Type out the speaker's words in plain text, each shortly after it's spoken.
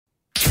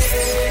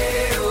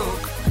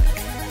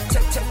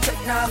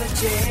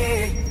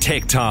technology.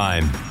 Tech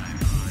Time.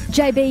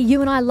 JB,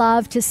 you and I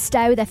love to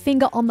stay with our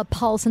finger on the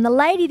pulse, and the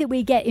lady that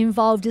we get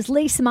involved is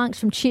Lisa Monks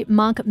from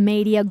Chipmunk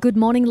Media. Good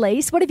morning,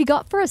 Lisa. What have you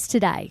got for us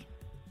today?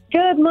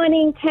 Good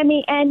morning,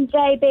 Tammy and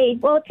JB.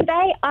 Well,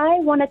 today I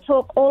want to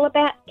talk all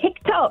about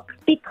TikTok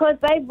because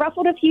they've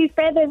ruffled a few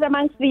feathers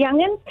amongst the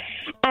young'uns,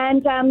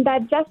 and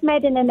they've just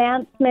made an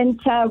announcement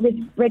with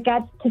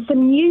regards to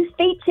some new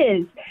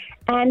features.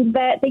 And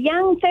the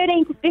young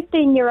 13 to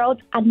 15-year-olds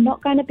are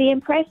not going to be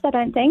impressed, I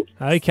don't think.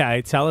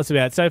 Okay, tell us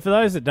about it. So for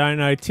those that don't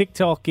know,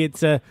 TikTok,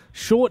 it's a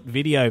short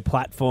video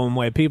platform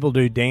where people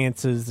do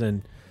dances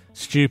and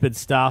stupid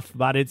stuff,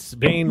 but it's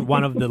been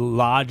one of the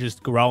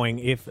largest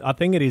growing, I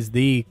think it is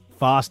the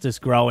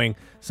fastest growing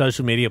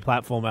social media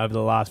platform over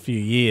the last few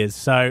years.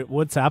 So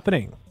what's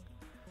happening?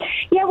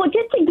 Yeah, well,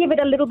 just to give it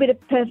a little bit of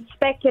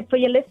perspective for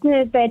your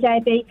listeners there,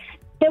 JB,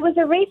 there was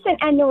a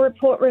recent annual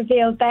report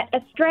revealed that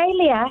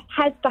Australia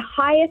has the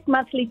highest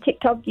monthly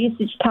TikTok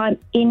usage time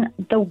in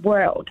the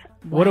world.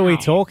 What are we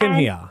talking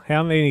here?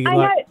 How many,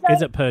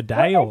 is it per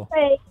day or?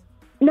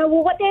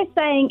 What they're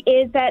saying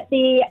is that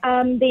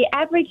the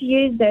average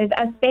users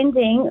are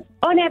spending,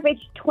 on average,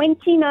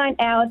 29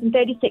 hours and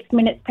 36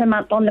 minutes per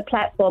month on the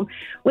platform,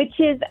 which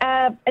is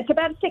it's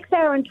about a 6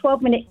 hour and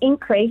 12-minute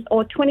increase,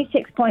 or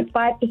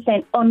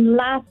 26.5% on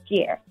last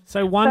year.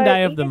 So one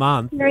day of the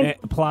month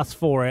plus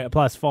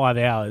 5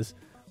 hours,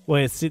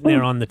 we're sitting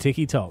there on the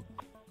TikTok.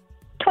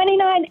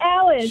 29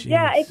 hours, Jeez.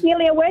 Yeah, it's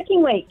nearly a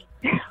working week.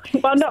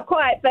 Well, not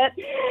quite, but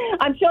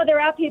I'm sure there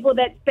are people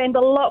that spend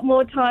a lot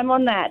more time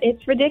on that.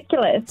 It's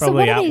ridiculous. So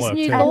what are these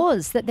new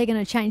laws that they're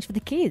going to change for the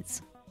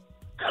kids?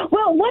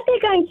 Well, what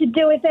they're going to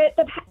do is that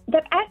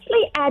they've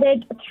actually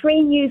added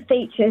 3 new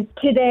features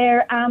to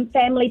their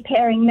family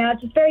pairing. Now,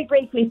 just very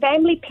briefly,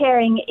 family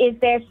pairing is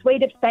their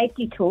suite of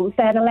safety tools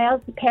that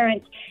allows the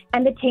parents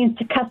and the teens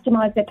to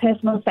customise their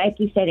personal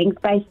safety settings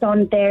based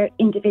on their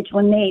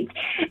individual needs.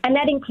 And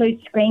that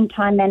includes screen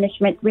time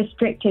management,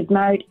 restricted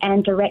mode,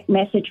 and direct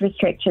message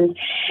restrictions.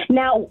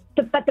 Now,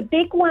 but the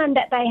big one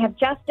that they have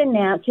just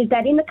announced is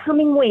that in the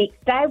coming weeks,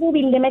 they will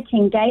be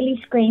limiting daily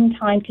screen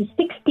time to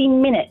 60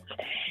 minutes.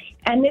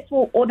 And this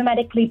will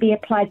automatically be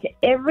applied to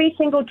every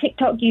single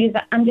TikTok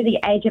user under the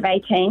age of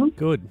 18.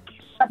 Good.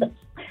 Go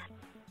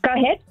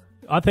ahead.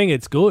 I think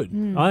it's good.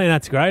 I think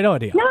that's a great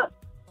idea. No,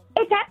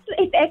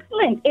 it's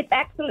excellent. It's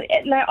excellent.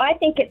 No, I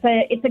think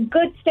it's a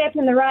good step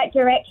in the right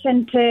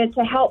direction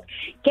to help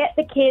get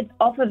the kids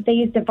off of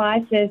these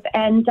devices.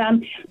 And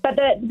but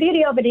the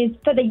beauty of it is,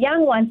 for the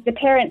young ones, the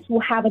parents will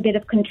have a bit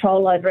of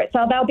control over it.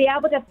 So they'll be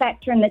able to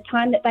factor in the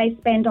time that they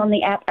spend on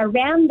the app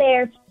around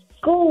their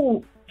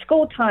school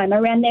time,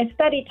 around their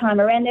study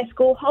time, around their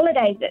school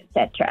holidays,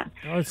 etc.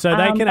 Oh, so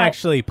they can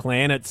actually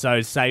plan it.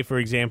 So say, for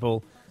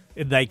example,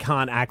 if they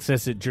can't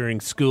access it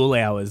during school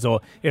hours, or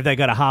if they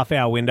got a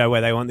half-hour window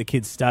where they want the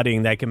kids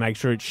studying, they can make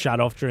sure it's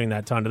shut off during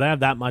that time. Do they have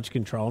that much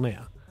control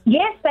now?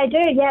 Yes, they do,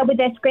 with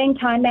their screen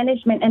time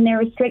management and their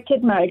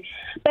restricted mode.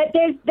 But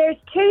there's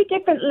 2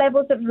 different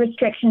levels of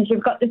restrictions.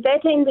 You've got the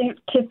 13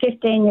 to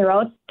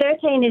 15-year-olds.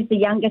 13 is the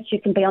youngest you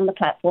can be on the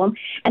platform.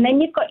 And then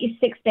you've got your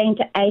 16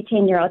 to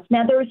 18-year-olds.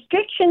 Now, the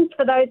restrictions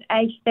for those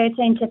aged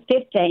 13 to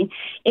 15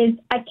 is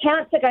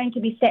accounts are going to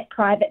be set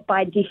private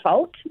by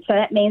default. So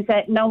that means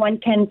that no one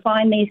can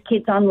find these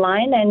kids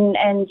online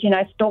and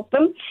stalk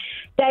them.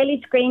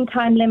 Daily screen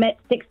time limit,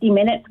 60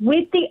 minutes,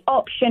 with the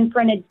option for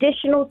an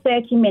additional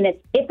 30 minutes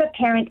if a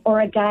parent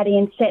or a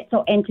guardian sets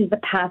or enters the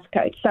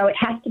passcode. So it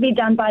has to be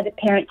done by the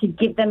parent to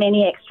give them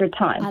any extra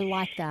time. I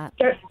like that.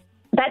 So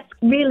that's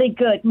really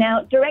good.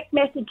 Now, direct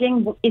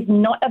messaging is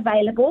not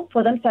available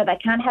for them, so they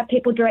can't have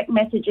people direct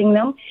messaging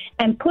them.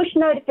 And push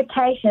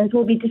notifications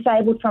will be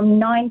disabled from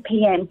 9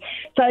 p.m.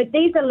 So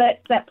these alerts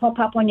that pop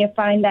up on your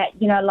phone that,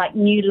 like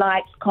new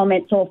likes,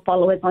 comments, or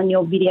followers on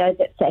your videos,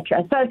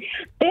 etc. So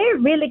they're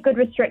really good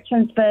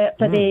restrictions for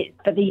the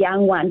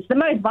young ones, the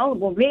most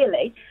vulnerable,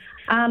 really.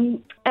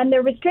 And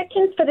the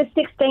restrictions for the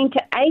 16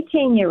 to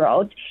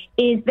 18-year-olds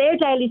is their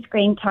daily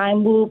screen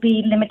time will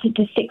be limited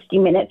to 60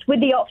 minutes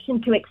with the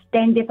option to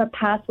extend if a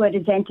password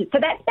is entered. So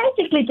that's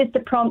basically just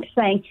a prompt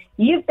saying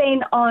you've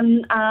been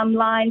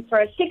online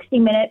for 60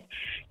 minutes.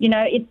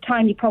 It's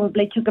time you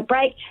probably took a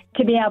break.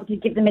 To be able to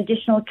give them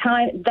additional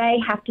time, they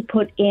have to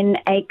put in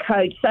a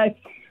code. So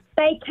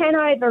they can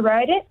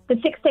override it.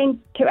 The 16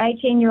 to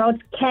 18-year-olds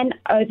can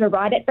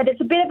override it, but it's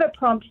a bit of a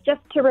prompt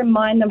just to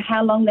remind them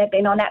how long they've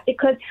been on that,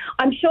 because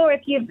I'm sure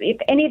if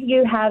any of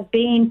you have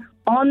been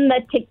on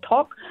the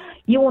TikTok,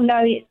 you will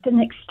know it's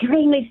an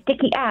extremely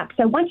sticky app.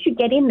 So once you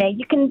get in there,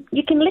 you can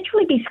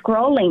literally be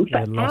scrolling for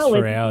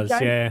hours.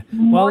 Don't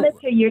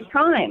monitor your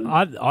time.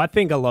 I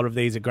think a lot of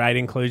these are great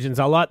inclusions.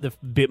 I like the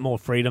bit more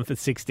freedom for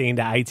 16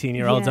 to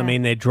 18-year-olds. Yeah. I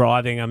mean, they're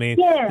driving. I mean,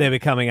 they're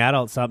becoming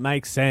adults, so it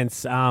makes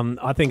sense.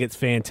 I think it's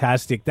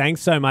fantastic.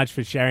 Thanks so much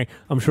for sharing.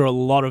 I'm sure a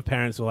lot of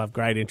parents will have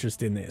great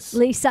interest in this.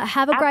 Lisa,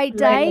 have a great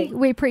day.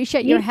 We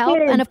appreciate your help.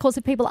 too. And, of course,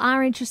 if people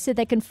are interested,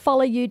 they can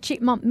follow you,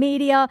 Chipmunk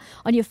Media,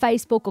 on your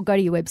Facebook or go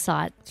to your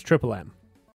website. It's Triple M.